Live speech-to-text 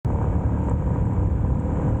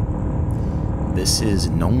This is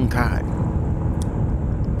Nong Khai.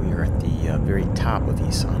 We are at the very top of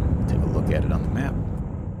Isan. Take a look at it on the map.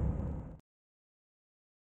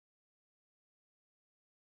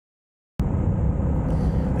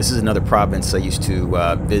 This is another province I used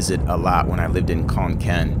to visit a lot when I lived in Khon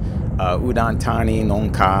Kaen. Udon Thani,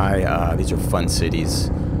 Nong Khai, these are fun cities.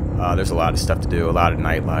 There's a lot of stuff to do, a lot of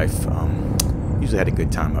nightlife. Usually had a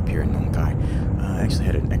good time up here in Nong Khai. I actually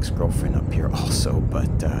had an ex-girlfriend up here also,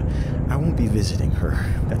 but I won't be visiting her.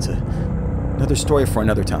 That's another story for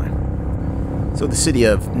another time. So the city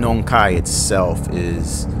of Nong Khai itself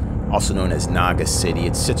is also known as Naga City.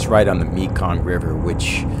 It sits right on the Mekong River,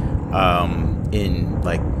 which in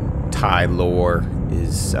like Thai lore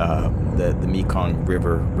is the Mekong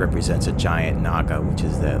River represents a giant Naga, which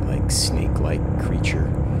is that like snake-like creature,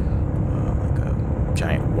 like a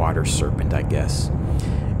giant water serpent, I guess.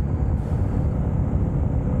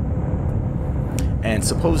 And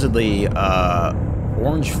supposedly,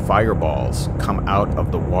 orange fireballs come out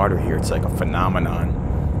of the water here. It's like a phenomenon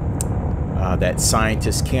that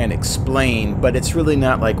scientists can't explain, but it's really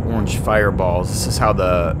not like orange fireballs. This is how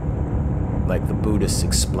the Buddhists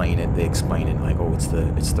explain it. They explain it like, oh, it's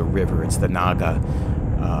the river, it's the Naga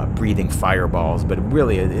breathing fireballs. But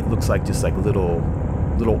really, it looks like just like little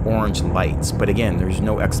orange lights. But again, there's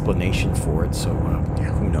no explanation for it, so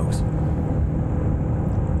yeah, who knows?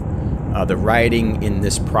 The riding in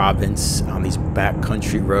this province on these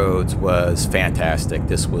backcountry roads was fantastic.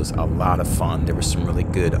 This was a lot of fun. There was some really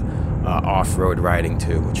good off-road riding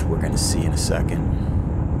too, which we're going to see in a second.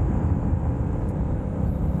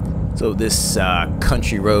 So this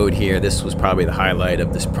country road here, this was probably the highlight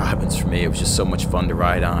of this province for me. It was just so much fun to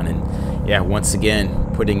ride on. And yeah, once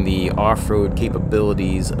again, putting the off-road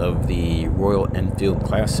capabilities of the Royal Enfield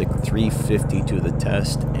Classic 350 to the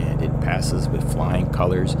test, and it passes with flying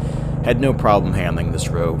colors. Had no problem handling this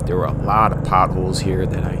road. There were a lot of potholes here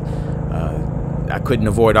that I couldn't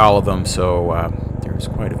avoid all of them, so there's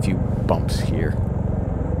quite a few bumps here.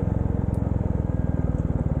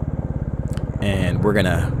 And we're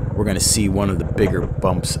gonna see one of the bigger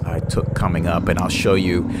bumps I took coming up, and I'll show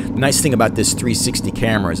you. The nice thing about this 360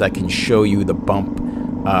 camera is I can show you the bump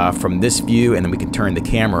from this view, and then we can turn the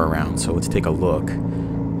camera around. So let's take a look.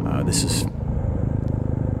 This is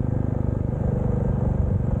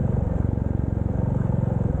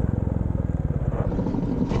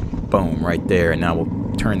boom right there, and now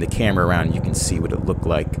we'll turn the camera around and you can see what it looked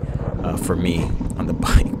like for me on the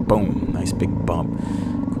bike. Boom, nice big bump.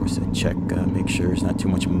 Of course, I check, make sure there's not too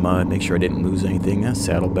much mud, make sure I didn't lose anything. That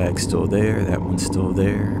saddlebag's still there, that one's still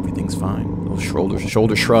there, everything's fine. Little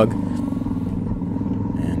shoulder shrug,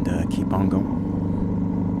 and keep on going.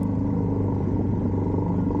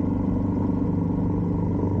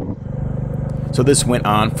 So this went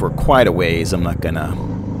on for quite a ways. I'm not gonna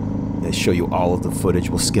show you all of the footage.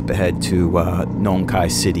 We'll skip ahead to Nong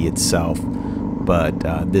Khai City itself, but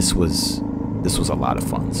this was a lot of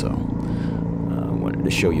fun. So I wanted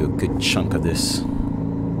to show you a good chunk of this,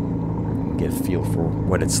 get a feel for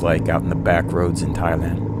what it's like out in the back roads in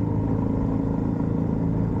Thailand.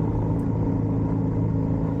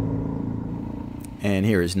 And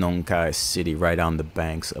here is Nong Khai City right on the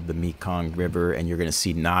banks of the Mekong River, and you're going to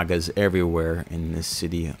see Nagas everywhere in this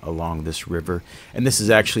city along this river. And this is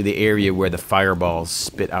actually the area where the fireballs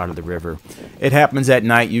spit out of the river. It happens at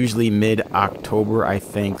night, usually mid-October, I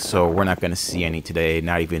think, so we're not going to see any today.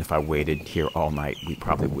 Not even if I waited here all night, we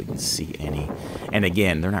probably wouldn't see any. And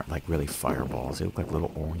again, they're not like really fireballs. They look like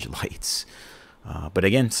little orange lights. But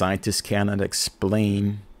again, scientists cannot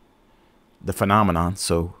explain the phenomenon,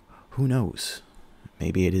 so who knows?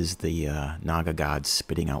 Maybe it is the Naga gods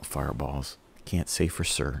spitting out fireballs. Can't say for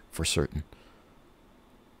certain.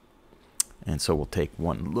 And so we'll take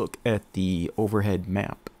one look at the overhead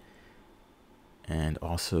map and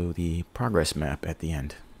also the progress map at the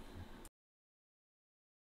end.